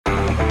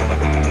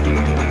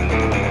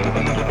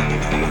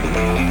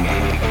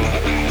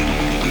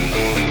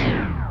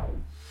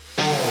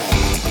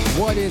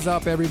is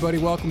up, everybody?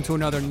 Welcome to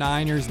another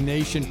Niners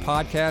Nation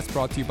podcast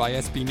brought to you by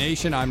SB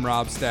Nation. I'm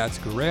Rob Stats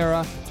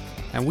Guerrera,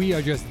 and we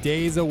are just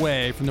days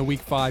away from the Week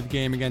 5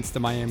 game against the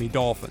Miami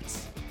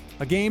Dolphins.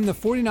 A game the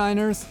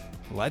 49ers,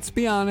 let's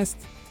be honest,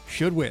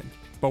 should win.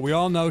 But we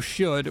all know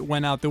should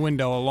went out the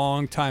window a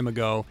long time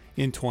ago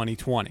in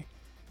 2020.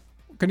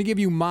 I'm going to give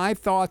you my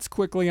thoughts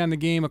quickly on the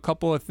game, a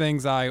couple of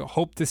things I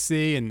hope to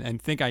see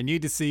and think I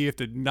need to see if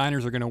the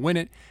Niners are going to win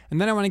it.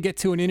 And then I want to get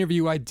to an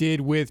interview I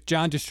did with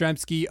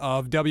Jastremski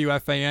of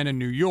WFAN in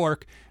New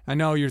York. I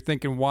know you're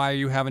thinking, why are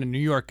you having a New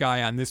York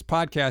guy on this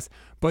podcast?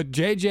 But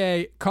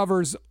JJ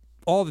covers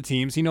all the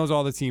teams. He knows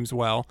all the teams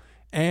well.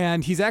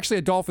 And he's actually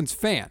a Dolphins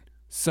fan.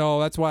 So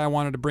that's why I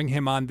wanted to bring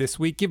him on this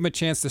week, give him a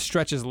chance to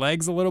stretch his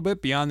legs a little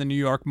bit beyond the New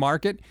York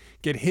market,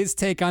 get his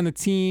take on the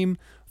team,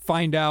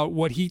 find out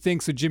what he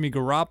thinks of Jimmy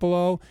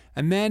Garoppolo,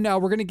 and then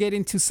we're going to get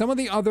into some of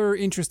the other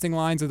interesting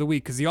lines of the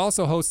week because he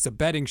also hosts a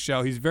betting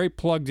show. He's very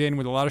plugged in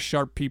with a lot of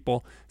sharp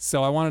people,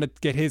 so I wanted to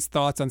get his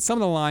thoughts on some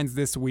of the lines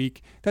this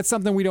week. That's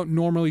something we don't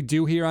normally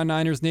do here on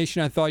Niners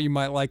Nation. I thought you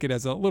might like it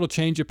as a little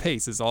change of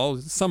pace is all.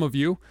 Some of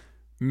you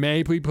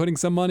may be putting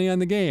some money on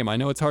the game. I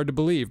know it's hard to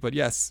believe, but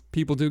yes,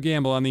 people do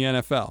gamble on the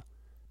NFL.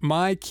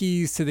 My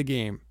keys to the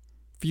game,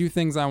 few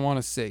things I want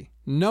to see.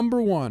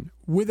 Number one,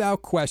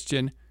 without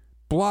question,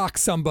 block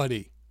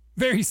somebody.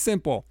 Very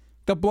simple.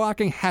 The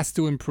blocking has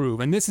to improve,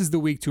 and this is the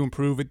week to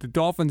improve it. The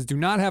Dolphins do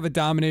not have a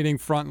dominating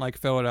front like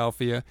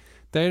Philadelphia.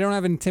 They don't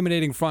have an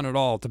intimidating front at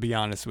all, to be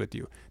honest with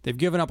you. They've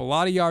given up a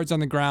lot of yards on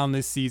the ground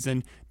this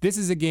season. This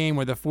is a game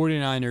where the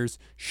 49ers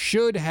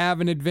should have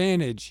an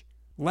advantage.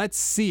 Let's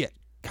see it.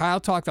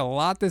 Kyle talked a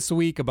lot this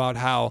week about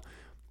how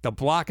the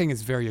blocking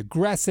is very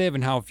aggressive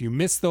and how if you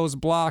miss those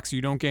blocks, you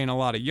don't gain a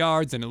lot of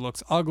yards and it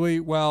looks ugly.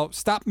 Well,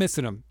 stop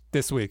missing them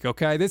this week,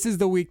 okay? This is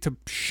the week to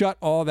shut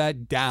all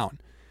that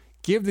down.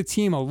 Give the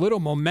team a little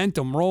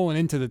momentum rolling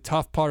into the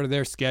tough part of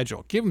their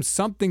schedule. Give them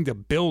something to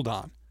build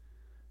on.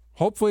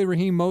 Hopefully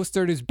Raheem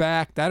Mostert is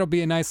back. That'll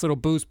be a nice little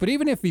boost. But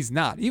even if he's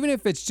not, even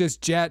if it's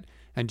just Jet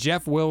and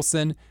Jeff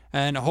Wilson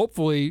and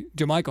hopefully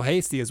JaMycal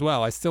Hasty as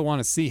well, I still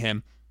want to see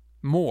him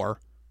more.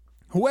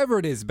 Whoever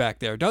it is back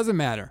there, doesn't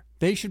matter.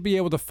 They should be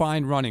able to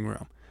find running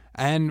room.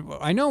 And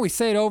I know we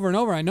say it over and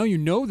over. I know you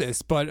know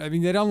this, but I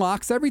mean, it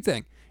unlocks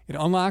everything. It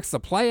unlocks the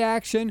play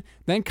action.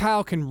 Then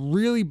Kyle can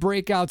really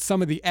break out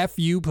some of the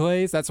FU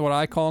plays. That's what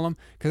I call them,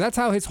 because that's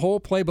how his whole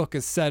playbook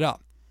is set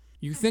up.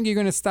 You think you're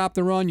going to stop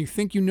the run. You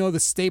think you know the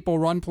staple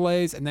run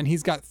plays, and then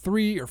he's got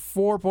 3 or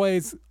 4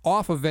 plays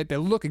off of it that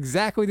look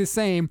exactly the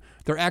same.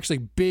 They're actually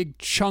big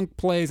chunk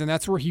plays, and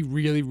that's where he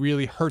really,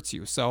 really hurts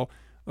you. So,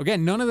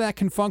 again, none of that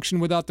can function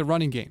without the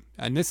running game,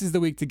 and this is the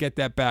week to get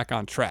that back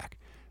on track.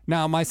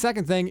 Now, my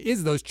second thing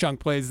is those chunk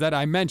plays that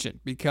I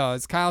mentioned,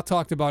 because Kyle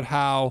talked about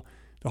how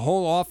the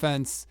whole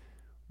offense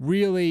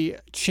really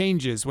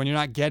changes when you're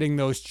not getting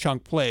those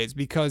chunk plays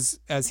because,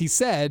 as he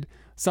said,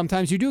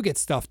 sometimes you do get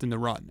stuffed in the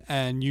run,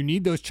 and you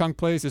need those chunk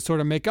plays to sort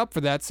of make up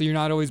for that so you're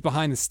not always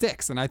behind the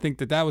sticks. And I think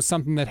that was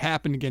something that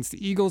happened against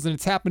the Eagles, and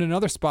it's happened in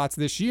other spots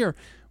this year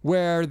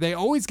where they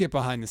always get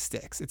behind the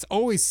sticks. It's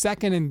always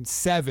 2nd and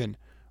 7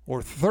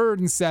 or 3rd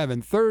and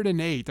 7, 3rd and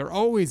 8. They're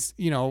always,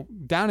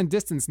 down in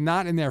distance,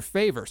 not in their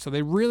favor. So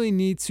they really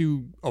need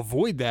to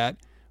avoid that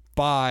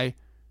by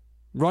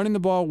running the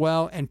ball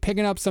well and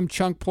picking up some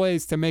chunk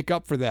plays to make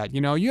up for that.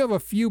 You have a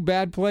few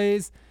bad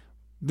plays,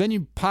 then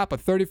you pop a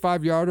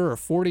 35-yarder or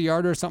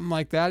 40-yarder or something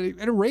like that. It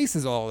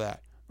erases all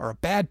that. Or a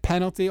bad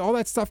penalty, all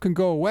that stuff can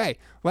go away.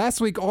 Last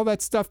week, all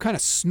that stuff kind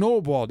of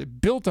snowballed. It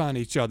built on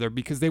each other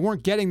because they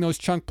weren't getting those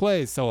chunk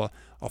plays. So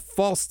a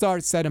false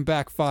start set them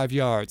back 5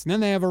 yards. And then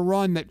they have a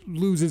run that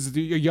loses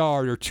a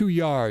yard or 2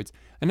 yards.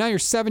 And now you're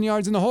 7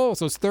 yards in the hole,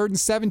 so it's 3rd and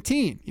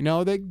 17.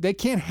 They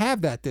can't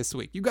have that this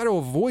week. You got to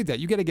avoid that.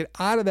 You got to get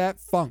out of that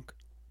funk.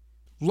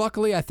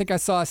 Luckily, I think I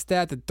saw a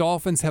stat that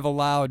Dolphins have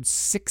allowed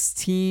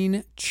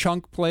 16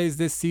 chunk plays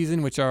this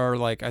season, which are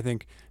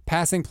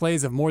passing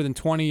plays of more than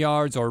 20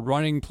 yards or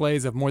running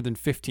plays of more than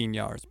 15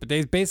 yards. But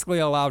they've basically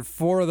allowed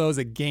 4 of those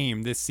a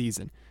game this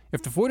season.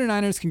 If the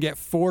 49ers can get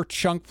 4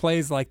 chunk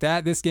plays like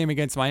that this game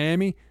against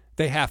Miami,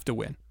 they have to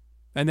win.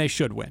 And they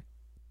should win.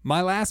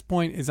 My last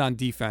point is on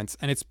defense,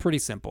 and it's pretty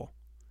simple.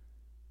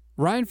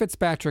 Ryan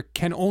Fitzpatrick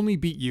can only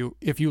beat you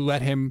if you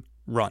let him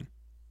run.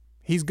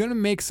 He's going to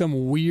make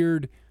some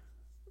weird,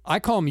 I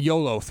call them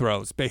YOLO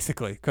throws,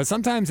 basically, because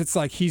sometimes it's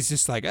like he's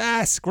just like,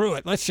 screw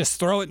it, let's just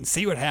throw it and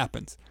see what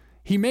happens.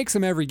 He makes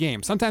them every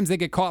game. Sometimes they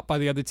get caught by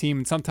the other team,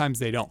 and sometimes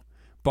they don't.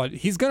 But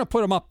he's going to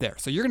put them up there,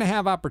 so you're going to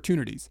have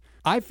opportunities.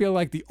 I feel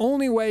like the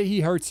only way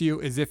he hurts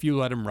you is if you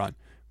let him run,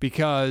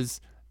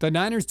 because the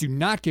Niners do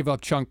not give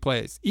up chunk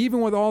plays.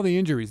 Even with all the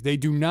injuries, they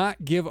do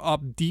not give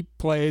up deep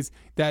plays.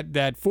 That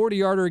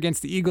 40-yarder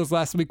against the Eagles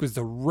last week was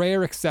the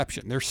rare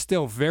exception. They're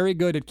still very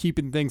good at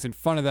keeping things in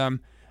front of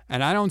them,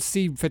 and I don't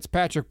see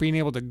Fitzpatrick being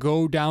able to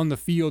go down the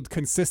field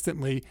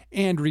consistently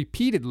and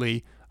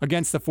repeatedly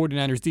against the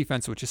 49ers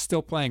defense, which is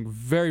still playing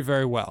very,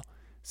 very well.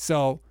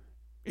 So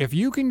if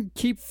you can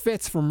keep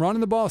Fitz from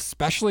running the ball,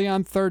 especially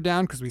on 3rd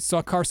down, because we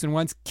saw Carson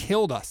Wentz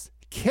killed us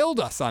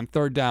on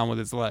 3rd down with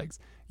his legs.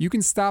 You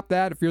can stop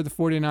that if you're the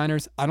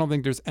 49ers. I don't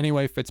think there's any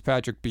way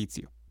Fitzpatrick beats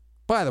you.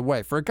 By the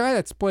way, for a guy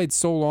that's played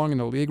so long in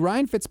the league,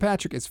 Ryan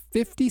Fitzpatrick is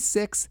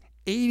 56,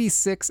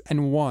 86,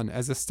 and 1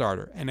 as a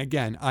starter. And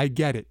again, I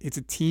get it. It's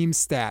a team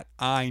stat.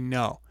 I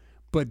know.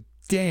 But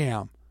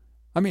damn.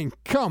 I mean,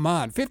 come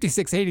on.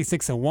 56,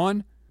 86, and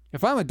 1.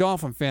 If I'm a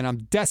Dolphin fan, I'm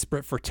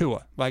desperate for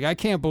Tua. Like, I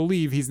can't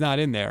believe he's not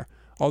in there.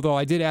 Although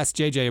I did ask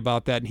JJ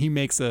about that, and he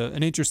makes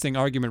an interesting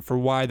argument for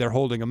why they're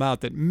holding him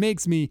out that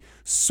makes me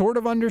sort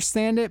of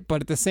understand it,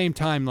 but at the same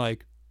time,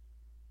 like,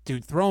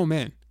 dude, throw him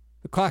in.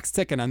 The clock's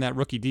ticking on that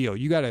rookie deal.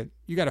 You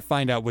gotta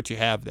find out what you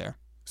have there.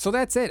 So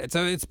that's it.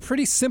 It's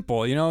pretty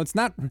simple. You know, it's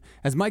not,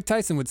 as Mike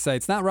Tyson would say,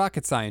 it's not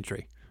rocket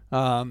scientry.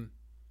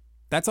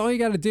 That's all you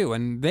got to do,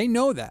 and they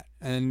know that.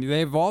 And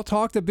they've all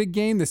talked a big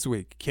game this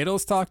week.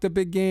 Kittle's talked a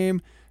big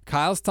game.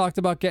 Kyle's talked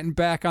about getting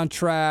back on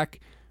track.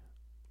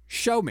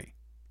 Show me.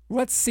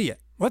 Let's see it.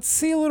 Let's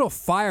see a little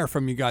fire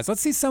from you guys.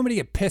 Let's see somebody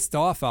get pissed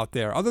off out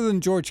there, other than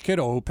George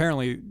Kittle, who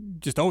apparently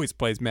just always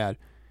plays mad.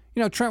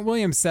 You know, Trent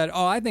Williams said,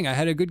 I think I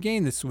had a good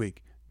game this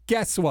week.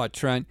 Guess what,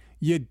 Trent?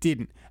 You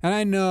didn't. And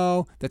I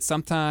know that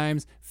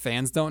sometimes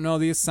fans don't know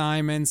the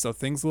assignments, so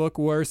things look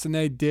worse than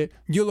they did.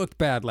 You looked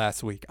bad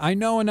last week. I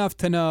know enough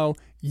to know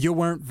you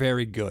weren't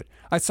very good.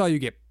 I saw you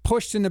get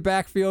pushed in the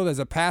backfield as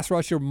a pass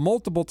rusher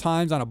multiple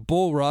times on a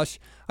bull rush.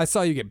 I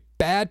saw you get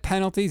bad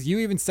penalties. You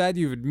even said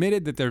you've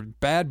admitted that they're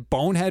bad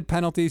bonehead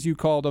penalties, you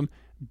called them.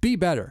 Be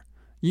better.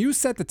 You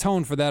set the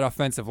tone for that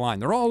offensive line.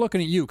 They're all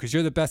looking at you because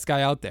you're the best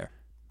guy out there.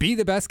 Be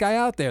the best guy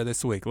out there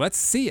this week. Let's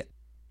see it.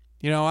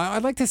 You know,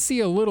 I'd like to see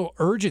a little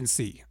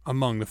urgency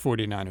among the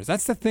 49ers.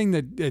 That's the thing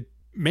that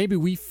maybe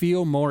we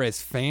feel more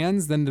as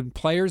fans than the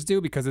players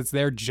do because it's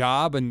their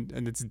job and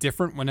it's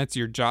different when it's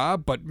your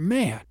job. But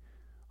man,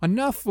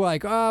 enough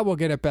like, we'll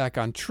get it back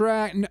on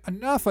track.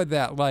 Enough of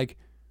that. Like,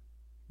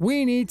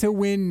 we need to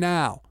win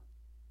now.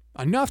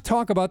 Enough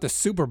talk about the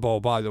Super Bowl,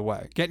 by the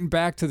way. Getting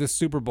back to the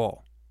Super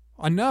Bowl.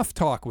 Enough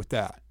talk with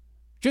that.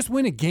 Just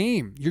win a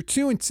game. You're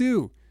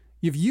 2-2.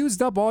 You've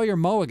used up all your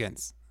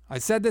mulligans. I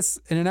said this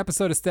in an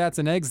episode of Stats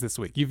and Eggs this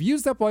week. You've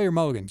used up all your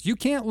mulligans. You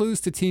can't lose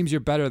to teams you're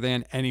better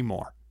than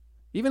anymore.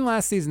 Even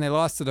last season, they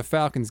lost to the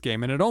Falcons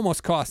game, and it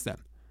almost cost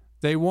them.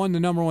 They won the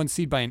number 1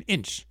 seed by an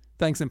inch,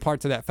 thanks in part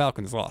to that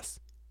Falcons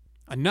loss.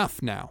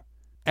 Enough now.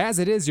 As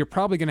it is, you're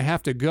probably going to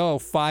have to go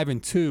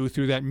 5-2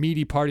 through that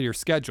meaty part of your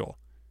schedule,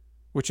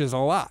 which is a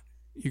lot.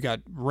 You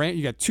got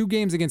 2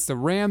 games against the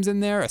Rams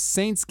in there, a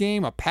Saints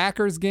game, a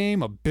Packers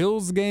game, a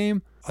Bills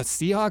game, a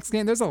Seahawks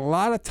game. There's a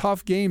lot of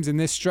tough games in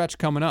this stretch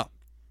coming up.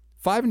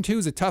 5-2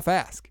 is a tough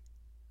ask.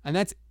 And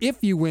that's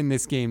if you win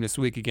this game this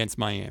week against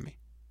Miami.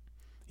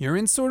 You're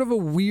in sort of a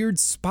weird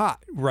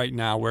spot right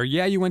now where,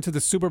 yeah, you went to the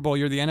Super Bowl,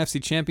 you're the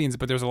NFC champions,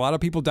 but there's a lot of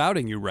people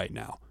doubting you right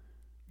now.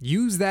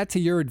 Use that to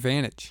your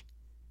advantage.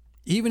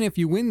 Even if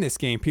you win this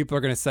game, people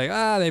are going to say,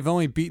 they've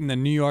only beaten the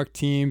New York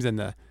teams and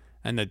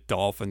the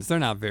Dolphins. They're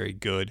not very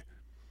good.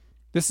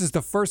 This is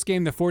the first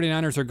game the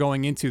 49ers are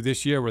going into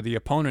this year where the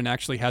opponent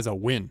actually has a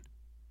win.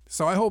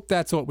 So I hope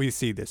that's what we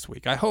see this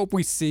week. I hope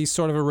we see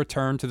sort of a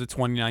return to the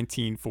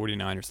 2019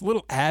 49ers. A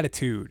little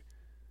attitude.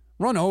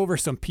 Run over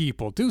some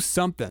people. Do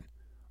something.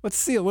 Let's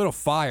see a little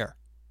fire.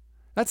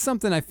 That's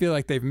something I feel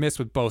like they've missed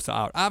with Bosa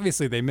out.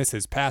 Obviously, they miss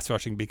his pass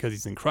rushing because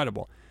he's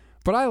incredible.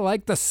 But I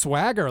like the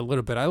swagger a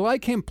little bit. I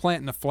like him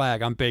planting the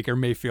flag on Baker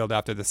Mayfield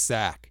after the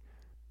sack.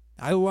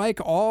 I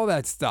like all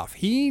that stuff.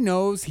 He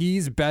knows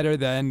he's better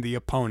than the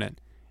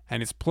opponent.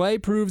 And his play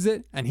proves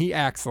it, and he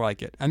acts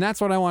like it. And that's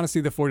what I want to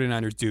see the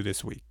 49ers do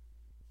this week.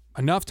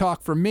 Enough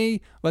talk from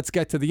me. Let's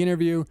get to the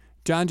interview.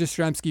 John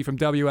Jastremski from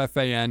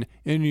WFAN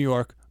in New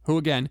York, who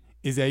again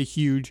is a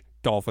huge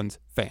Dolphins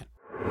fan.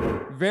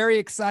 Very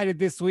excited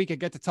this week. I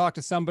get to talk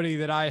to somebody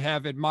that I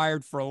have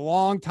admired for a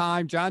long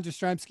time, John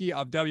Jastremski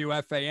of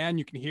WFAN.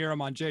 You can hear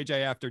him on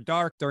JJ After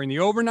Dark during the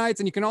overnights,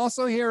 and you can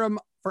also hear him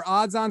for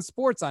Odds on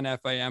Sports on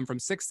FAM from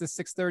 6 to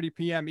 6:30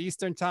 p.m.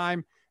 Eastern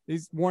Time.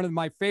 He's one of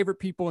my favorite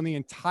people in the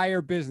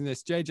entire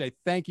business. JJ,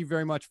 thank you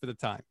very much for the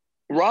time.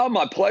 Rob,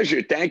 my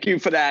pleasure. Thank you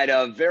for that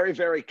very,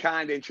 very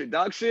kind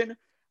introduction.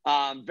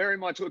 Very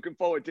much looking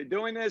forward to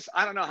doing this.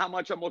 I don't know how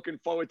much I'm looking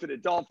forward to the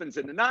Dolphins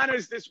and the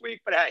Niners this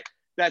week, but hey,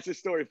 that's a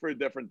story for a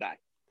different day.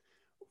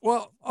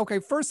 Well, okay,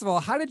 first of all,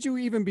 how did you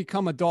even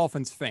become a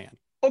Dolphins fan?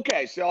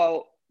 Okay,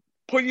 so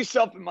put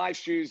yourself in my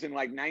shoes in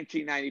like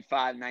 1995,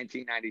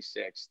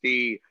 1996.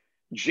 The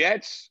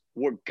Jets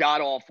were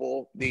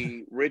god-awful.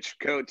 The Rich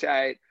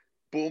Kotite,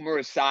 Boomer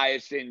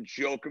Esiason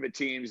joke of a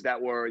teams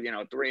that were,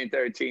 3-13,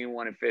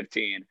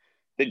 1-15.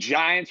 The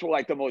Giants were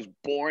like the most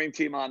boring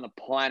team on the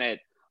planet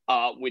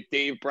with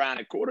Dave Brown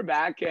at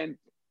quarterback. And,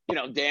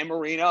 Dan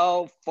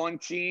Marino, fun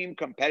team,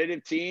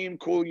 competitive team,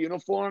 cool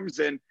uniforms.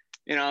 And,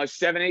 a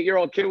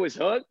 7-8-year-old kid was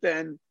hooked.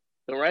 And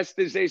the rest,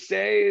 as they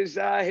say, is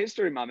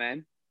history, my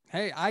man.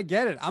 Hey, I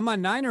get it. I'm a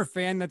Niner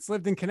fan that's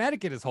lived in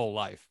Connecticut his whole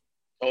life.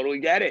 Totally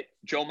get it.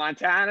 Joe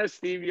Montana,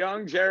 Steve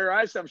Young, Jerry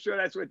Rice. I'm sure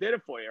that's what did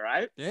it for you,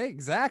 right? Yeah,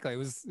 exactly. It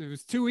was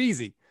too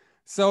easy.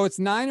 So it's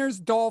Niners,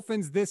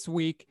 Dolphins this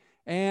week.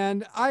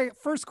 And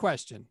first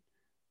question.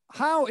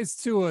 How is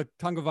Tua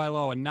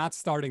Tagovailoa not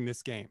starting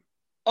this game?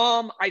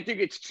 I think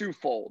it's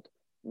twofold.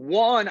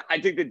 One, I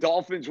think the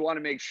Dolphins want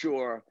to make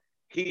sure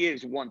he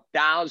is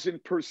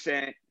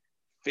 1,000%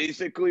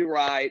 physically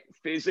right,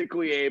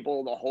 physically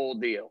able, the whole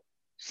deal.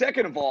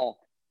 Second of all,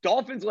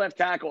 Dolphins left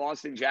tackle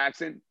Austin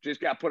Jackson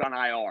just got put on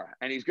IR,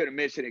 and he's going to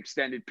miss an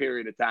extended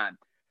period of time.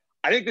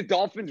 I think the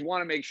Dolphins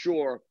want to make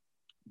sure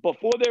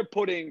before they're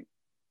putting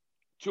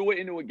Tua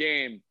into a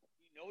game,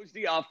 he knows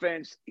the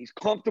offense, he's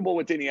comfortable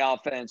within the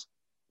offense,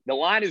 the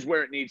line is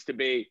where it needs to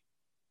be,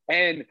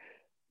 and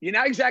you're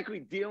not exactly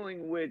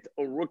dealing with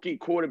a rookie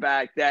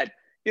quarterback that,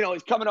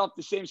 is coming off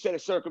the same set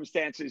of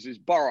circumstances as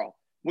Burrow,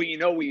 where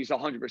he's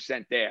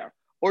 100% there.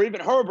 Or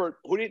even Herbert,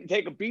 who didn't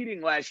take a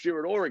beating last year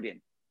at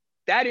Oregon.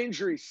 That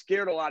injury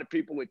scared a lot of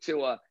people with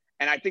Tua,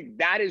 and I think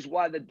that is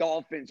why the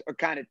Dolphins are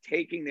kind of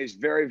taking this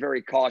very,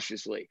 very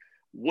cautiously.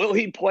 Will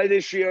he play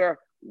this year?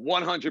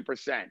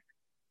 100%.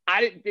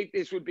 I didn't think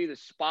this would be the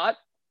spot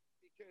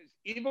because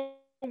even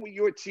with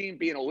your team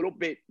being a little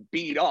bit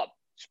beat up,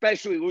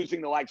 especially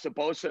losing the likes of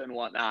Bosa and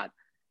whatnot,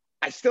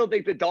 I still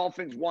think the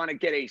Dolphins want to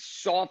get a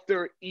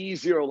softer,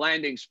 easier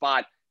landing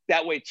spot.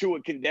 That way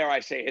Tua can, dare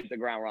I say, hit the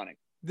ground running.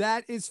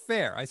 That is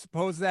fair. I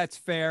suppose that's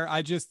fair.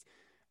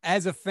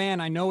 As a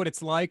fan, I know what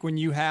it's like when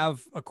you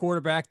have a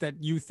quarterback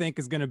that you think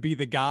is going to be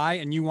the guy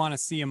and you want to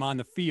see him on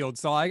the field.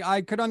 So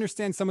I could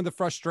understand some of the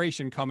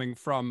frustration coming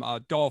from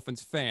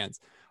Dolphins fans.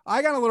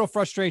 I got a little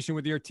frustration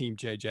with your team,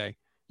 JJ.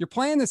 You're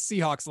playing the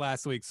Seahawks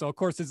last week. So, of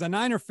course, as a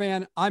Niner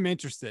fan, I'm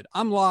interested.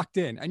 I'm locked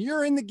in. And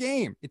you're in the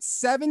game.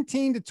 It's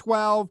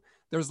 17-12.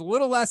 There's a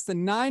little less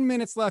than 9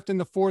 minutes left in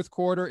the fourth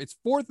quarter. It's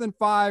 4th and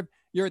 5.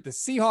 You're at the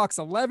Seahawks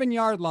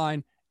 11-yard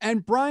line.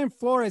 And Brian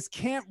Flores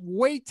can't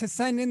wait to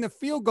send in the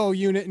field goal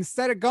unit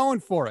instead of going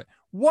for it.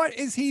 What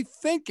is he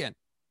thinking?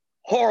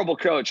 Horrible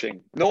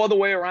coaching. No other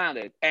way around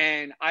it.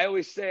 And I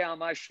always say on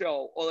my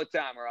show all the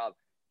time, Rob,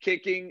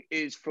 kicking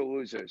is for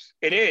losers.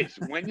 It is.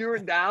 When you're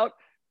in doubt,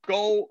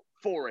 go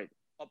for it.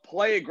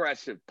 Play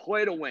aggressive.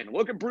 Play to win.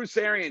 Look at Bruce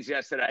Arians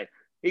yesterday.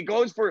 He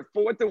goes for a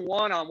 4th and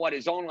 1 on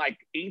his own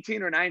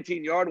 18 or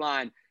 19-yard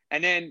line.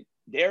 And then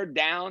they're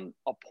down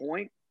a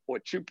point or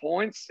 2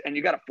 points. And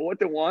you got a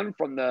 4th and 1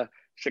 from the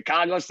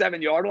Chicago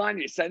 7-yard line.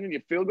 You're sending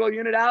your field goal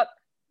unit out.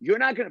 You're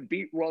not going to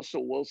beat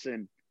Russell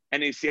Wilson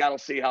and the Seattle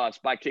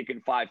Seahawks by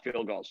kicking 5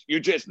 field goals.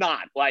 You're just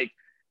not.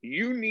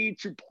 You need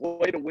to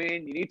play to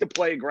win. You need to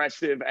play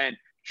aggressive. And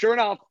sure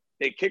enough,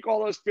 they kick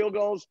all those field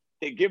goals.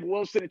 They give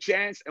Wilson a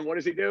chance. And what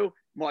does he do?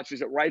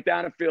 Marches it right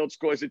down the field,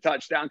 scores a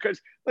touchdown. Because,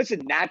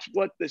 listen, that's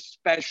what the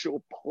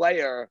special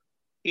player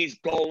is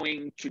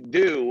going to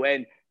do.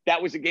 And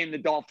that was a game the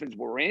Dolphins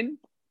were in.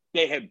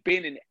 They have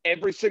been in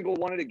every single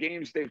one of the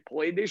games they've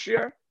played this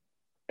year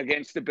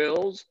against the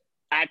Bills,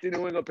 at the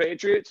New England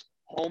Patriots,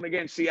 home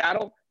against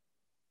Seattle.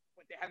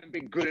 But they haven't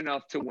been good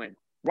enough to win.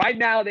 Right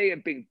now, they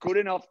have been good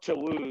enough to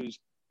lose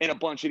in a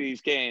bunch of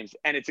these games,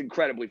 and it's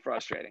incredibly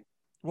frustrating.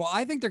 Well,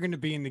 I think they're going to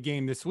be in the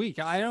game this week.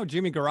 I know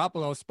Jimmy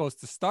Garoppolo is supposed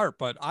to start,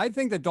 but I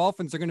think the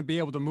Dolphins are going to be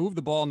able to move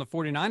the ball on the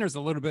 49ers a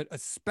little bit,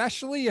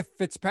 especially if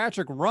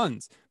Fitzpatrick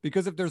runs.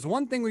 Because if there's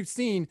one thing we've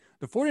seen,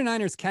 the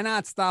 49ers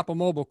cannot stop a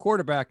mobile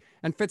quarterback,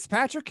 and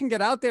Fitzpatrick can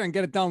get out there and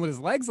get it done with his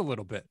legs a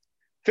little bit.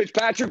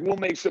 Fitzpatrick will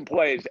make some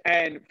plays.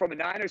 And from a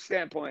Niners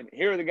standpoint,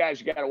 here are the guys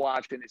you got to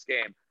watch in this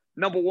game.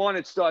 Number one,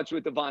 it starts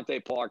with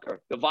Devontae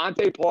Parker.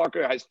 Devontae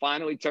Parker has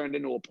finally turned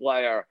into a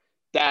player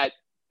that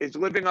is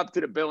living up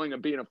to the billing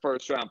of being a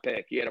first-round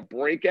pick. He had a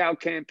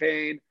breakout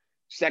campaign,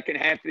 second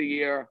half of the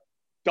year.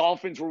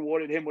 Dolphins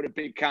rewarded him with a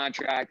big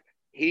contract.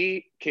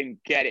 He can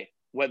get it,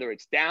 whether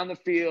it's down the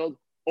field,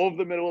 over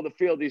the middle of the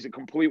field. He's a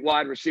complete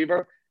wide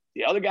receiver.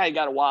 The other guy you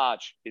got to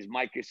watch is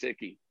Mike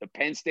Gesicki, the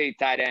Penn State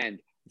tight end.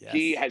 Yes.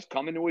 He has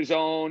come into his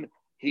own.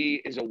 He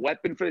is a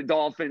weapon for the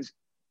Dolphins.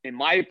 In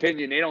my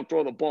opinion, they don't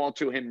throw the ball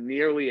to him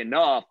nearly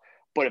enough.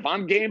 But if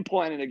I'm game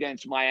planning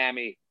against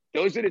Miami,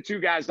 those are the two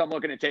guys I'm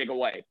looking to take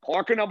away.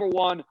 Parker, number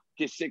one,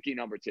 Gesicki,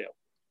 number two.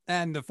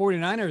 And the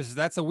 49ers,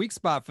 that's a weak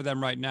spot for them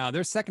right now.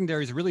 Their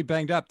secondary is really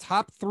banged up.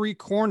 Top three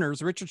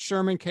corners, Richard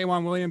Sherman,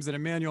 K'Wan Williams, and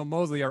Emmanuel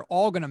Mosley, are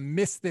all going to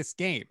miss this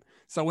game.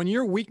 So when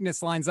your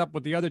weakness lines up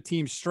with the other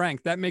team's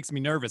strength, that makes me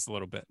nervous a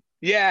little bit.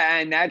 Yeah,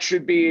 and that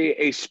should be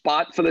a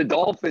spot for the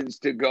Dolphins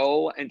to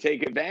go and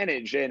take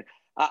advantage. And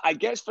I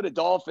guess for the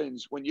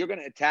Dolphins, when you're going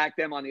to attack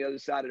them on the other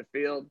side of the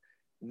field,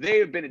 they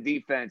have been a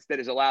defense that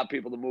has allowed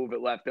people to move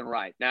it left and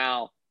right.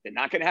 Now, they're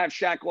not going to have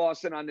Shaq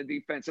Lawson on the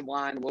defensive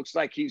line. It looks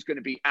like he's going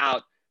to be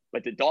out.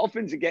 But the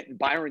Dolphins are getting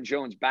Byron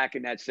Jones back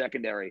in that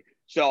secondary.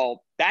 So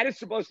that is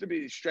supposed to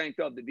be the strength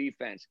of the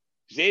defense.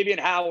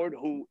 Xavier Howard,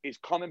 who is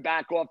coming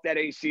back off that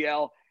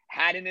ACL,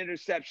 had an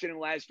interception in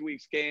last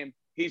week's game.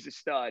 He's a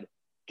stud.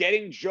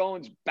 Getting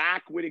Jones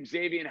back with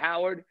Xavier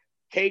Howard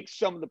takes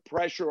some of the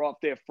pressure off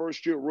their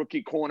first-year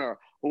rookie corner,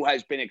 who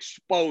has been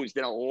exposed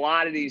in a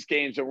lot of these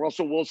games. And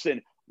Russell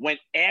Wilson went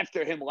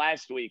after him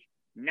last week.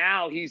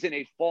 Now he's in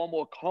a far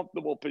more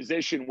comfortable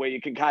position where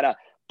you can kind of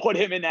put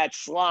him in that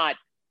slot.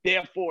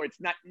 Therefore,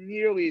 it's not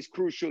nearly as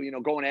crucial,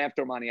 going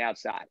after him on the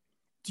outside.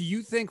 Do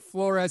you think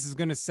Flores is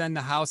going to send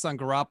the house on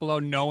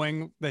Garoppolo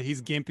knowing that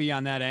he's gimpy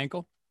on that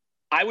ankle?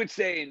 I would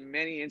say in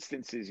many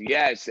instances,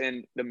 yes.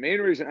 And the main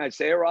reason I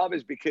say, Rob,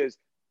 is because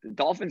the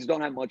Dolphins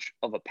don't have much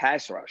of a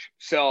pass rush.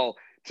 So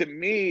to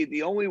me,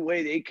 the only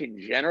way they can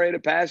generate a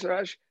pass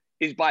rush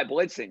is by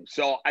blitzing.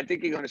 So I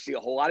think you're going to see a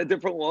whole lot of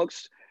different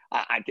looks.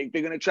 I think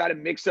they're going to try to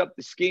mix up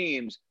the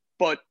schemes,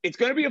 but it's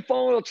going to be a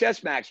fun little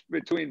chess match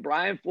between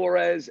Brian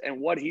Flores and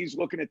what he's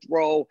looking to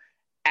throw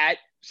at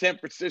San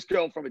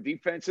Francisco from a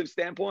defensive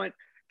standpoint,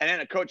 and then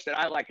a coach that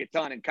I like a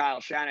ton in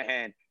Kyle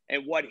Shanahan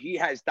and what he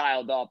has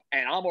dialed up.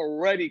 And I'm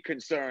already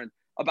concerned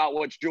about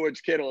what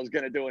George Kittle is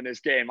going to do in this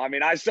game. I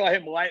mean, I saw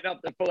him lighten up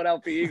the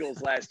Philadelphia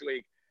Eagles last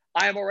week.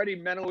 I am already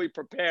mentally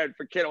prepared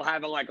for Kittle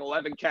having like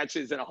 11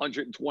 catches and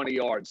 120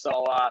 yards.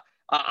 So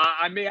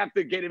I may have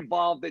to get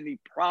involved in the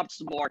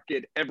props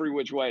market every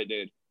which way,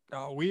 dude.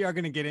 We are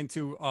going to get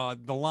into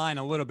the line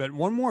a little bit.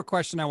 One more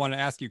question I want to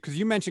ask you, because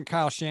you mentioned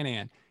Kyle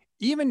Shanahan.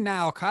 Even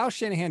now, Kyle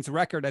Shanahan's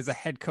record as a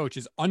head coach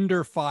is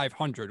under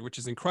 500, which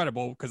is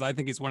incredible because I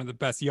think he's one of the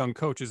best young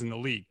coaches in the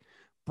league.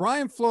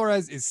 Brian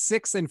Flores is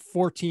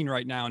 6-14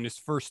 right now in his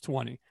first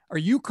 20. Are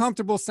you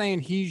comfortable saying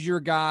he's your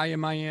guy in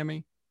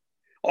Miami?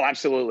 Oh,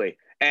 absolutely.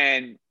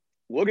 And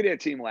look at their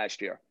team last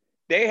year.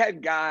 They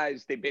had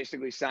guys they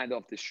basically signed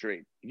off the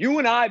street. You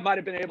and I might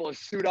have been able to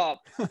suit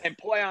up and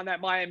play on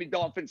that Miami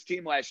Dolphins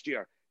team last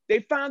year.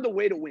 They found a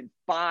way to win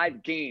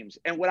 5 games.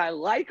 And what I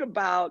like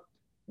about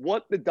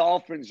what the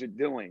Dolphins are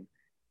doing,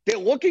 they're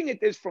looking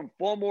at this from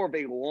far more of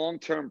a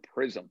long-term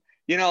prism.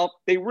 You know,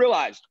 they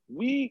realized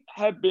we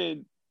have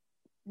been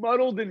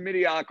muddled in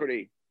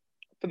mediocrity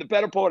for the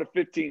better part of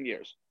 15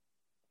 years.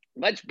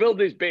 Let's build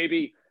this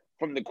baby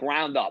from the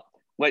ground up.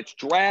 Let's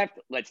draft,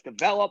 let's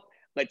develop,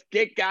 let's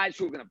get guys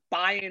who are going to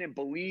buy in and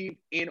believe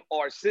in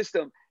our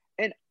system.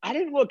 And I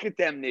didn't look at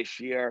them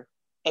this year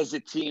as a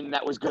team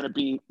that was going to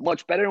be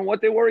much better than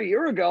what they were a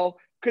year ago,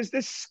 because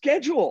the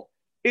schedule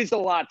is a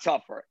lot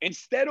tougher.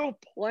 Instead of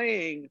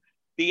playing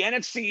the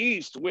NFC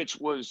East, which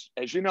was,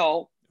 as you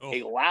know,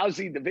 a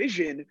lousy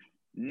division,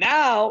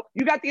 now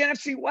you got the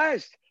NFC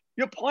West.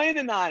 You're playing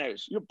the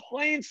Niners. You're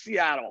playing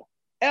Seattle,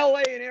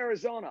 LA, and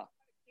Arizona.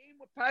 A game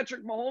with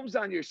Patrick Mahomes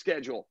on your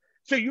schedule.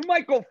 So you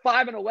might go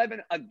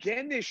 5-11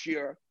 again this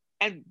year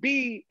and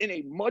be in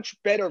a much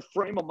better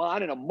frame of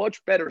mind and a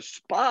much better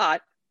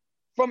spot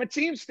from a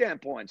team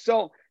standpoint.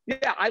 So,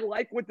 yeah, I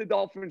like what the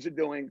Dolphins are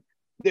doing.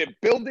 They're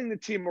building the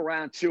team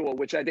around Tua,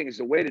 which I think is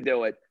the way to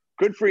do it.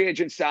 Good free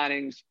agent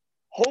signings.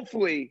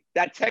 Hopefully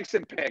that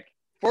Texan pick,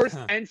 first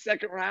and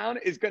second round,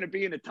 is going to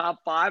be in the top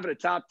 5 or the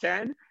top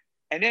 10.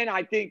 And then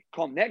I think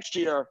come next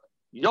year,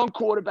 young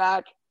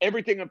quarterback,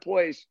 everything in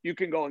place, you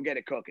can go and get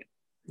it cooking.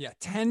 Yeah,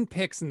 10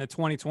 picks in the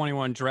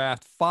 2021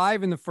 draft,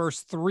 5 in the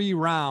first 3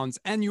 rounds,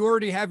 and you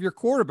already have your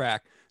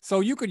quarterback.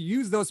 So you could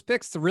use those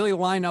picks to really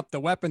line up the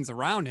weapons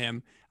around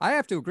him. I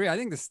have to agree. I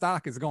think the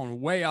stock is going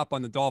way up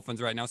on the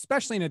Dolphins right now,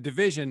 especially in a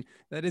division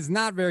that is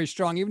not very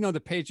strong, even though the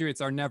Patriots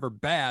are never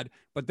bad,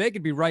 but they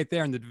could be right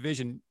there in the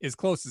division as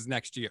close as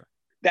next year.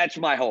 That's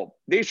my hope.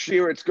 This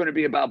year, it's going to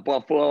be about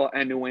Buffalo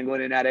and New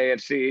England in that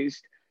AFC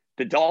East.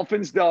 The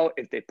Dolphins, though,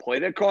 if they play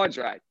their cards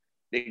right,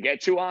 they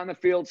get Tua on the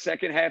field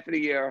second half of the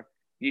year.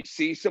 You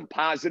see some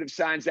positive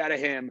signs out of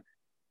him.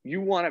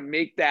 You want to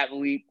make that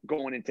leap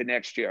going into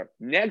next year.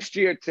 Next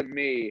year, to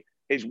me,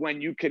 is when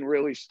you can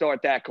really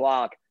start that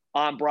clock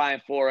on Brian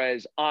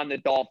Flores, on the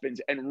Dolphins,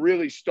 and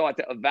really start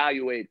to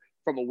evaluate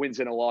from a wins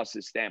and a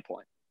losses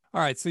standpoint. All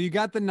right, so you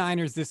got the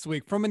Niners this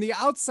week. From the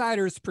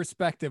outsider's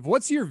perspective,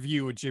 what's your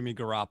view of Jimmy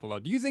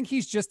Garoppolo? Do you think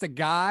he's just a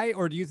guy,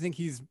 or do you think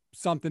he's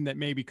something that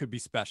maybe could be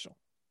special?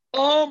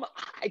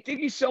 I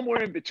think he's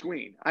somewhere in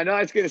between. I know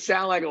it's going to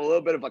sound like a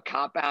little bit of a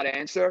cop-out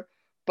answer,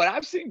 but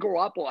I've seen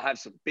Garoppolo have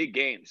some big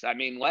games. I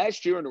mean,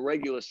 last year in the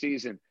regular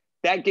season,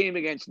 that game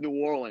against New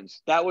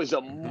Orleans, that was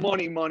a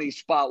money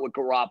spot with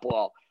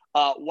Garoppolo.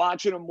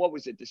 Watching him, what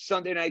was it, the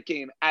Sunday night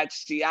game at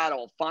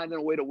Seattle, finding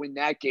a way to win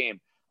that game.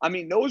 I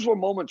mean, those were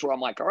moments where I'm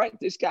like, all right,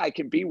 this guy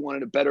can be one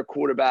of the better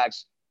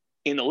quarterbacks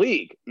in the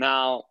league.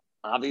 Now,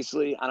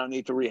 obviously, I don't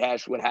need to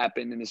rehash what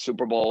happened in the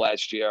Super Bowl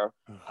last year.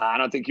 I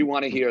don't think you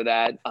want to hear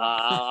that.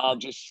 I'll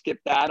just skip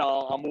that.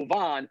 I'll move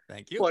on.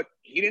 Thank you. But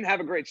he didn't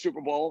have a great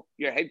Super Bowl.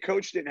 Your head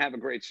coach didn't have a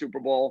great Super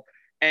Bowl.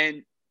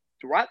 And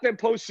throughout their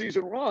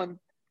postseason run,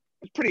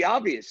 it's pretty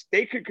obvious.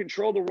 They could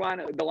control the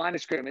line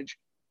of scrimmage.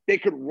 They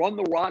could run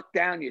the rock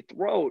down your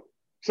throat.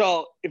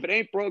 So if it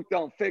ain't broke,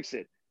 don't fix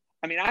it.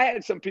 I mean, I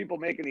had some people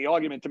making the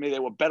argument to me they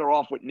were better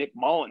off with Nick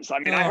Mullins. I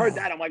mean, I heard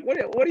that. I'm like, what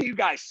are you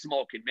guys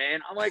smoking, man?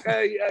 I'm like,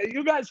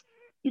 you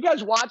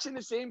guys watching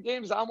the same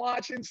games I'm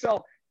watching?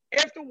 So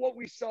after what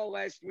we saw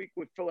last week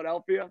with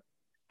Philadelphia,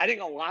 I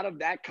think a lot of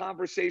that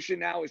conversation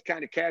now is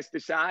kind of cast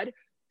aside.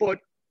 But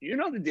you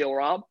know the deal,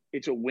 Rob.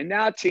 It's a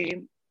win-now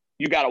team.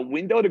 You got a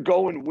window to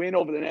go and win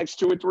over the next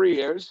 2 or 3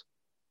 years.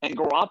 And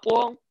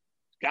Garoppolo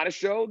got to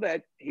show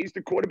that he's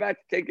the quarterback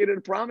to take it to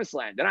the promised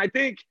land. And I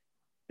think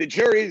the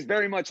jury is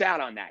very much out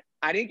on that.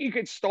 I think he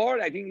could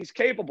start. I think he's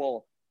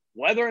capable.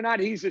 Whether or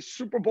not he's a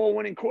Super Bowl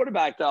winning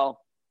quarterback, though,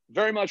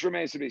 very much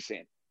remains to be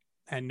seen.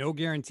 And no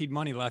guaranteed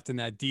money left in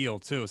that deal,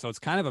 too. So it's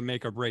kind of a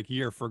make or break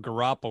year for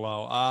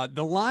Garoppolo.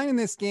 The line in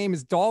this game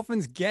is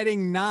Dolphins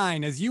getting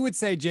 9. As you would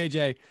say,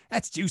 JJ,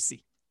 that's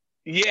juicy.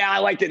 Yeah, I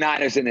like the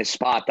Niners in this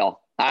spot, though.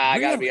 I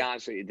got to be Really?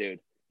 honest with you, dude.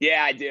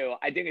 Yeah, I do.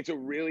 I think it's a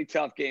really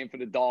tough game for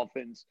the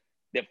Dolphins.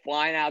 They're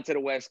flying out to the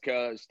West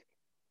Coast.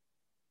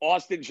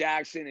 Austin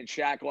Jackson and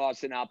Shaq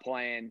Lawson not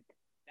playing.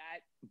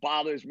 That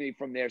bothers me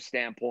from their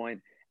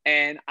standpoint.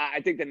 And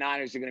I think the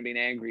Niners are going to be an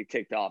angry,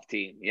 ticked off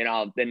team. You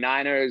know, the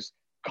Niners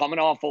coming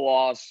off a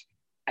loss.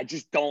 I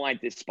just don't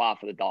like this spot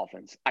for the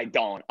Dolphins. I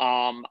don't.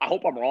 I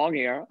hope I'm wrong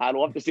here. I'd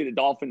love to see the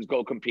Dolphins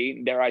go compete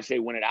and, dare I say,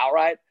 win it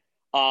outright.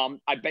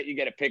 I bet you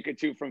get a pick or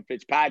two from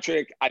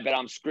Fitzpatrick. I bet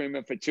I'm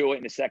screaming for Tua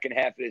in the second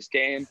half of this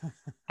game.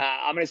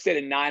 I'm going to say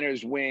the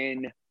Niners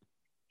win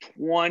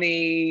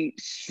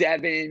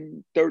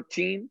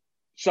 27-13,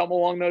 something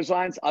along those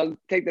lines. I'll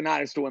take the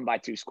Niners to win by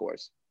 2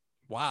 scores.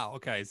 Wow.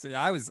 Okay. So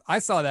I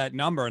saw that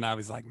number and I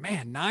was like,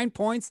 man, 9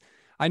 points.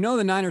 I know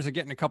the Niners are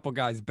getting a couple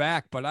guys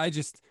back, but I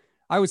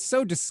was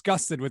so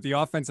disgusted with the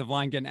offensive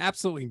line getting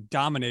absolutely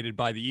dominated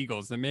by the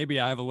Eagles that maybe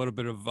I have a little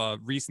bit of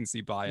recency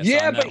bias.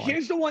 Yeah, but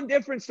here's the one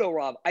difference though,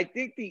 Rob. I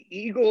think the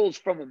Eagles,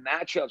 from a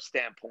matchup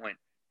standpoint,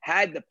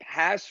 had the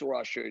pass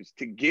rushers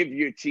to give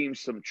your team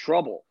some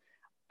trouble.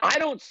 I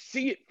don't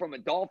see it from a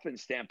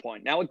Dolphins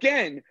standpoint. Now,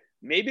 again,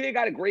 maybe they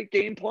got a great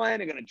game plan.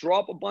 They're going to draw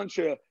up a bunch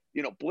of,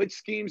 blitz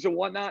schemes and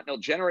whatnot, and they'll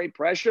generate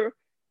pressure.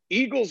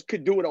 Eagles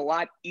could do it a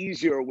lot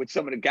easier with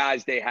some of the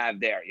guys they have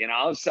there,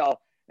 So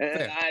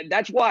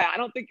that's why I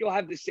don't think you'll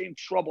have the same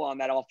trouble on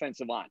that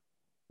offensive line.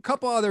 A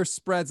couple other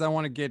spreads I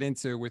want to get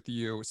into with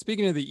you.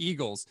 Speaking of the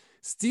Eagles,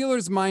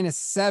 Steelers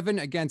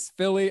 -7 against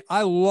Philly.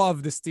 I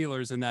love the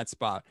Steelers in that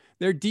spot.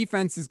 Their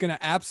defense is going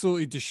to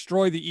absolutely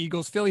destroy the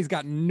Eagles. Philly's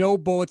got no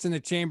bullets in the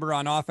chamber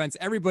on offense.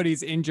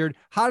 Everybody's injured.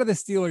 How do the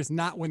Steelers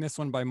not win this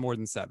one by more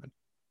than 7?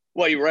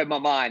 Well, you read my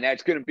mind.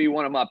 That's going to be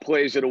one of my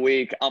plays of the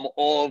week. I'm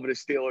all over the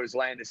Steelers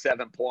laying the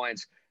 7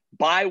 points.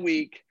 Bye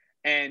week,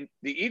 and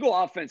the Eagle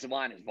offensive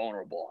line is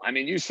vulnerable. I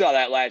mean, you saw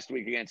that last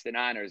week against the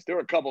Niners. There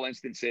were a couple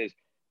instances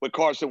where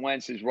Carson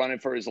Wentz is running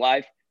for his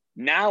life.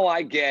 Now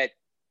I get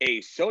a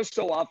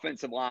so-so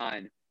offensive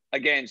line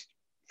against,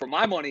 for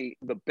my money,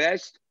 the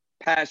best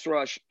pass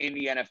rush in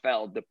the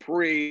NFL.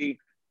 Dupree,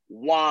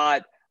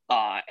 Watt,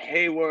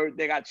 Hayward.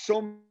 They got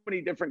so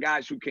many different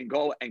guys who can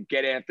go and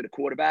get after the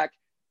quarterback.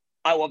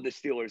 I love the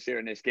Steelers here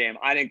in this game.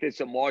 I think this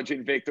is a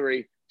margin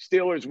victory.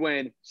 Steelers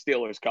win,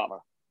 Steelers cover.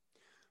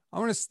 I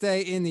want to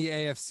stay in the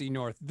AFC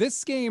North.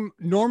 This game,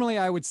 normally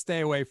I would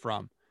stay away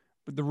from,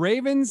 but the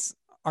Ravens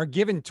are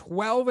given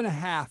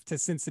 12.5 to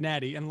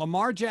Cincinnati, and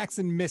Lamar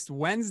Jackson missed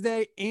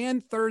Wednesday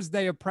and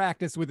Thursday of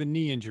practice with a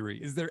knee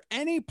injury. Is there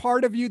any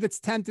part of you that's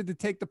tempted to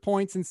take the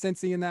points in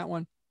Cincy in that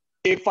one?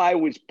 If I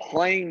was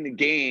playing the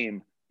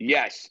game,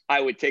 yes,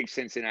 I would take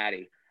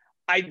Cincinnati.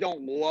 I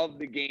don't love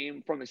the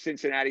game from a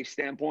Cincinnati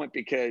standpoint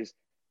because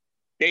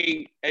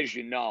they, as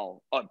you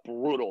know, are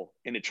brutal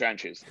in the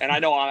trenches. And I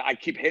know I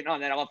keep hitting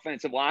on that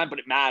offensive line, but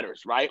it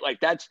matters, right? Like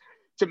that's,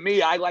 to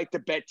me, I like to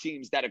bet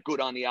teams that are good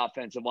on the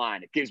offensive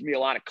line. It gives me a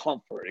lot of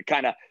comfort. It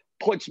kind of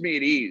puts me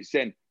at ease.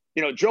 And,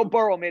 Joe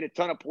Burrow made a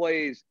ton of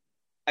plays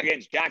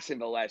against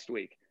Jacksonville last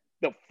week.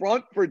 The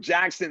front for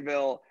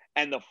Jacksonville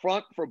and the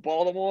front for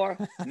Baltimore,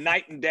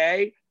 night and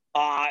day,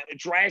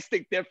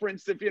 drastic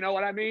difference, if you know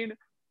what I mean.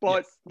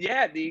 But,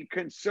 yeah, the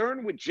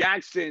concern with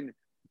Jackson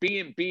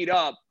being beat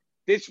up,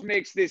 this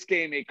makes this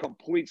game a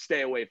complete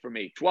stay away from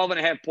me.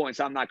 12.5 points,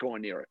 I'm not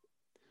going near it.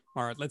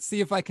 All right, let's see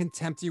if I can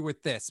tempt you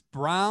with this.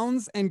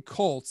 Browns and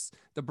Colts.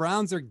 The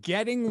Browns are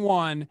getting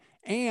 1,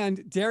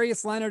 and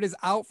Darius Leonard is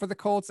out for the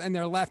Colts, and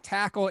their left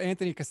tackle,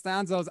 Anthony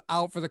Costanzo, is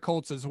out for the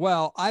Colts as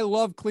well. I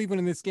love Cleveland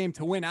in this game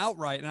to win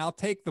outright, and I'll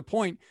take the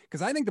point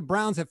because I think the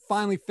Browns have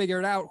finally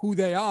figured out who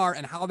they are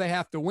and how they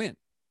have to win.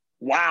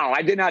 Wow,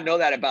 I did not know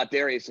that about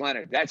Darius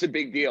Leonard. That's a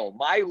big deal.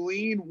 My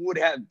lean would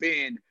have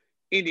been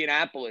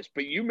Indianapolis,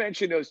 but you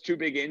mentioned those 2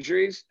 big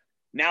injuries.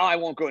 Now I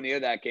won't go near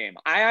that game.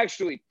 I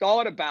actually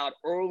thought about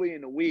early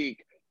in the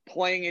week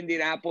playing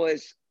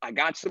Indianapolis. I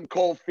got some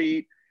cold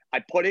feet. I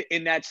put it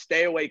in that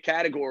stay away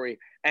category,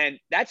 and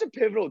that's a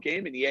pivotal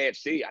game in the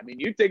AFC. I mean,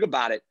 you think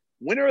about it.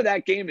 Winner of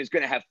that game is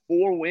going to have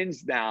 4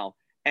 wins now,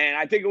 and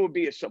I think it would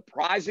be a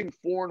surprising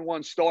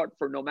 4-1 start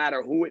for no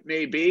matter who it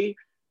may be.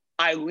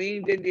 I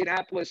leaned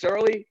Indianapolis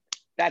early.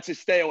 That's a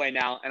stay away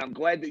now, and I'm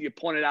glad that you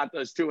pointed out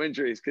those 2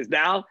 injuries because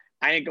now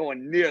I ain't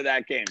going near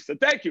that game. So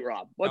thank you,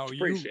 Rob. Much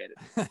appreciated.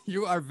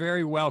 You are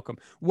very welcome.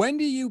 When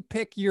do you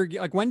pick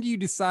when do you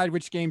decide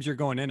which games you're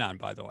going in on,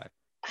 by the way?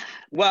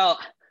 Well,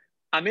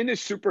 I'm in the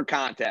super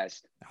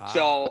contest.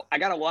 So I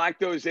got to lock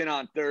those in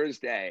on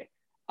Thursday.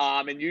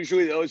 And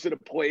usually those are the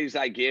plays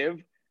I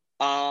give.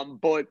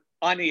 But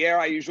on the air,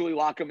 I usually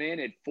lock them in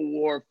at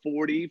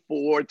 4:40,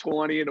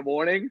 4:20 in the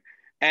morning.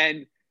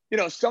 And,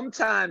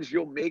 sometimes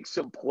you'll make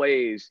some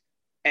plays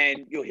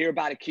and you'll hear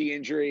about a key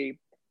injury.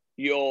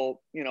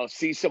 You'll,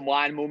 see some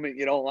line movement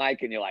you don't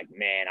like, and you're like,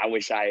 man, I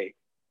wish I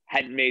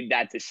hadn't made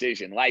that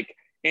decision. Like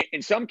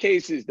in some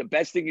cases, the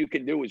best thing you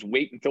can do is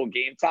wait until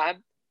game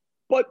time.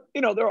 But,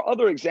 there are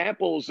other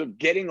examples of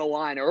getting a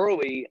line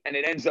early and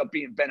it ends up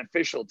being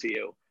beneficial to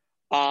you.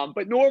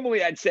 But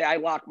normally I'd say I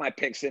lock my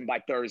picks in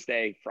by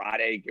Thursday,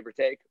 Friday, give or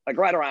take, like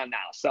right around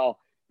now. So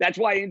that's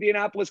why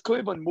Indianapolis,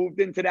 Cleveland moved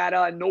into that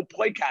no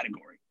play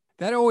category.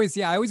 I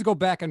always go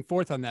back and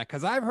forth on that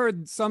because I've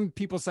heard some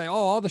people say, oh,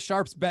 all the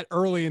sharps bet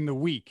early in the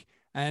week.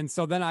 And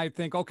so then I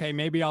think, okay,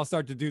 maybe I'll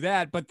start to do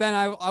that. But then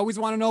I always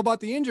want to know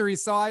about the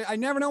injuries. So I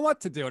never know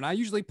what to do. And I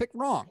usually pick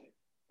wrong.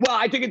 Well,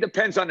 I think it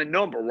depends on the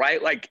number,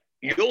 right? Like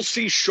you'll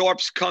see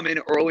sharps come in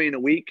early in the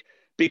week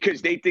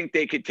because they think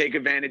they could take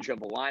advantage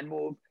of a line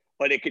move,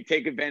 or they could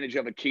take advantage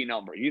of a key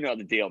number. You know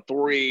the deal,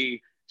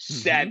 3,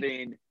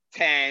 7,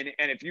 10.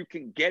 And if you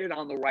can get it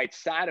on the right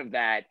side of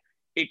that,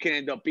 it can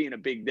end up being a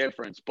big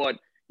difference. But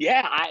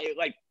yeah,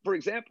 for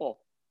example,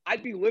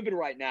 I'd be livid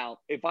right now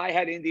if I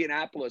had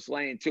Indianapolis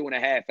laying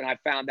 2.5 and I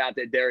found out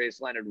that Darius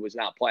Leonard was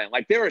not playing.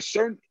 Like there are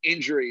certain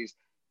injuries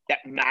that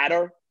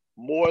matter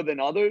more than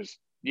others.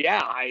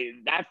 Yeah,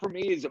 that for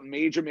me is a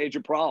major,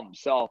 major problem.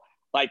 So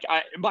like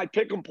my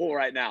pick and pull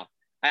right now,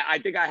 I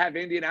think I have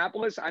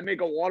Indianapolis. I may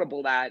go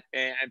audible that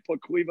and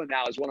put Cleveland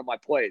now as one of my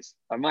plays.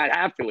 I might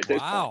have to at this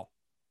point. Wow.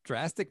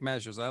 Drastic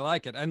measures. I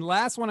like it. And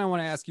last one I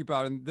want to ask you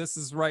about, and this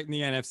is right in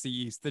the NFC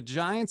East. The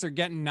Giants are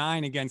getting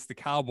 9 against the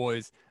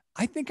Cowboys.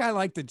 I think I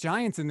like the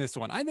Giants in this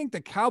one. I think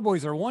the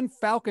Cowboys are one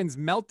Falcons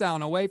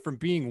meltdown away from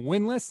being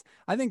winless.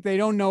 I think they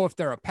don't know if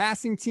they're a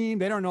passing team.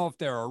 They don't know if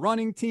they're a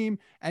running team.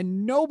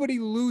 And nobody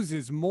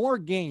loses more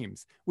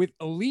games with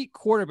elite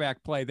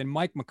quarterback play than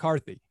Mike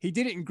McCarthy. He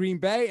did it in Green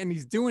Bay, and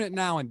he's doing it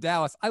now in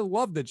Dallas. I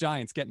love the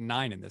Giants getting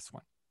 9 in this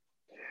one.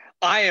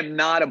 I am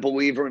not a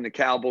believer in the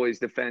Cowboys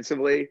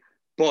defensively,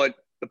 but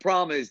the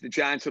problem is the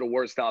Giants are the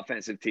worst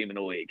offensive team in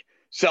the league.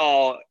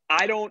 So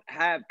I don't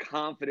have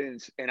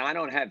confidence and I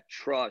don't have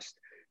trust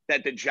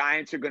that the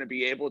Giants are going to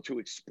be able to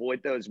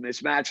exploit those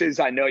mismatches.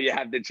 I know you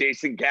have the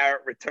Jason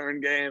Garrett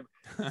return game.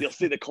 You'll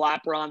see the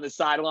clapper on the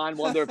sideline.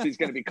 Wonder if he's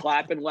going to be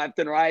clapping left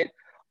and right.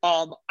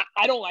 I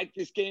don't like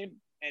this game,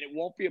 and it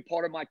won't be a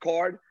part of my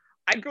card.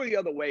 I'd go the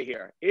other way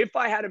here. If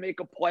I had to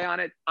make a play on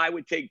it, I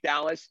would take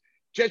Dallas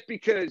just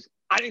because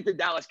I think the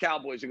Dallas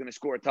Cowboys are going to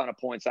score a ton of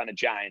points on the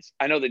Giants.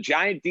 I know the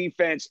Giant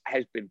defense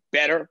has been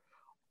better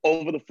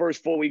over the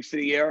first 4 weeks of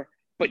the year,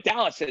 but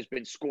Dallas has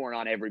been scoring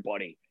on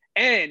everybody.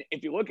 And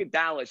if you look at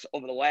Dallas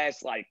over the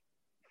last 4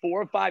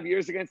 or 5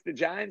 years against the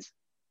Giants,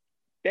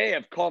 they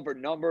have covered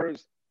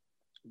numbers.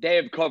 They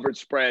have covered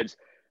spreads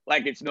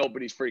like it's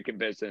nobody's freaking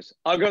business.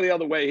 I'll go the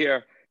other way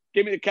here.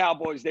 Give me the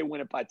Cowboys. They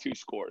win it by 2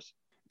 scores.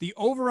 The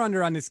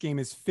over-under on this game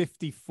is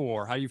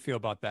 54. How do you feel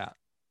about that?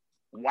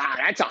 Wow,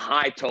 that's a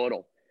high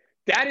total.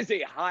 That is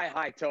a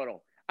high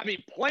total. I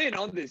mean, playing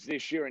unders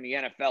this year in the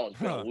NFL has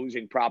been a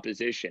losing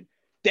proposition.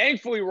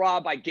 Thankfully,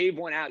 Rob, I gave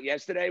one out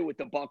yesterday with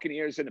the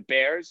Buccaneers and the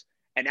Bears,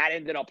 and that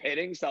ended up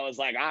hitting. So I was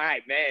like, all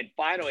right, man,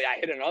 finally I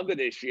hit an under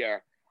this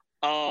year.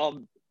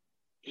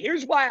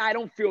 Here's why I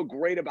don't feel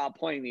great about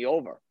playing the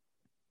over.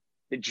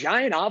 The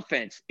Giant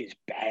offense is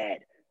bad.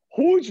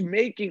 Who's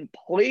making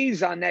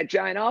plays on that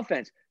Giant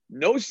offense?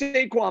 No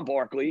Saquon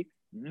Barkley,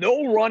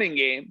 no running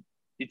game.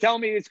 You tell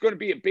me it's going to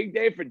be a big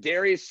day for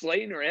Darius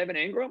Slayton or Evan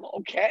Ingram?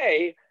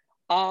 Okay.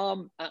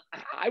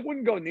 I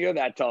wouldn't go near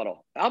that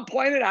total. I'm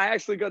playing it. I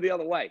actually go the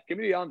other way. Give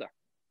me the under.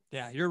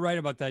 Yeah, you're right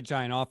about that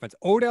Giant offense.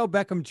 Odell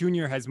Beckham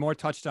Jr. has more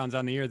touchdowns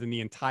on the year than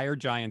the entire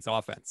Giants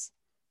offense.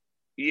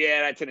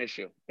 Yeah, that's an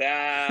issue.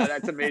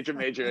 That's a major,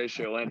 major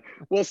issue. And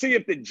we'll see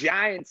if the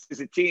Giants as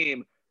a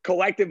team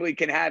collectively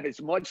can have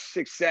as much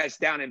success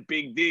down in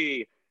Big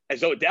D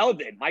as Odell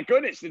did. My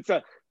goodness, it's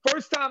the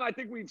first time I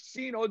think we've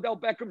seen Odell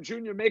Beckham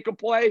Jr. make a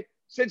play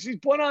since he's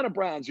put on a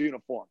Browns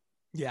uniform.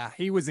 Yeah,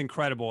 he was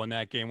incredible in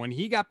that game. When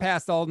he got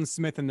past Alden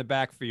Smith in the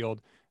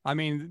backfield, I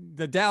mean,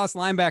 the Dallas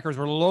linebackers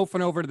were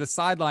loafing over to the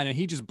sideline, and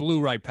he just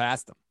blew right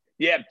past them.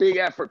 Yeah, big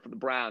effort for the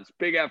Browns.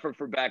 Big effort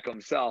for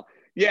Beckham. So,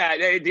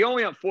 yeah, the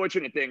only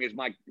unfortunate thing is,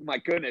 my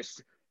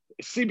goodness,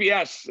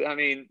 CBS, I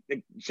mean,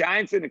 the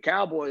Giants and the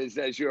Cowboys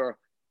as your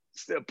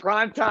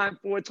primetime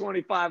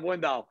 425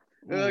 window.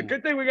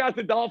 Good thing we got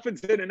the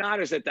Dolphins and the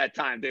Niners at that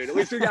time, dude. At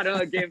least we got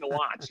another game to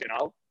watch, you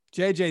know?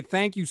 JJ,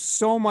 thank you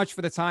so much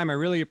for the time. I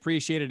really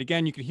appreciate it.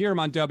 Again, you can hear him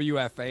on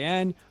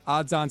WFAN,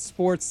 Odds on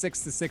Sports, 6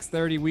 to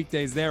 6:30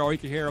 weekdays there, or you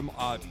can hear him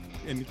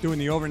doing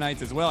the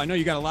overnights as well. I know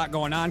you got a lot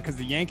going on because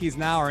the Yankees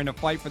now are in a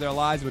fight for their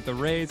lives with the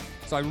Rays,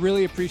 so I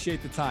really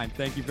appreciate the time.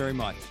 Thank you very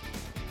much.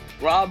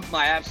 Rob,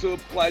 my absolute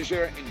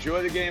pleasure.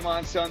 Enjoy the game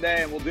on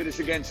Sunday, and we'll do this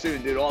again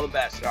soon, dude. All the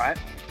best, all right?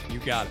 You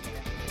got it.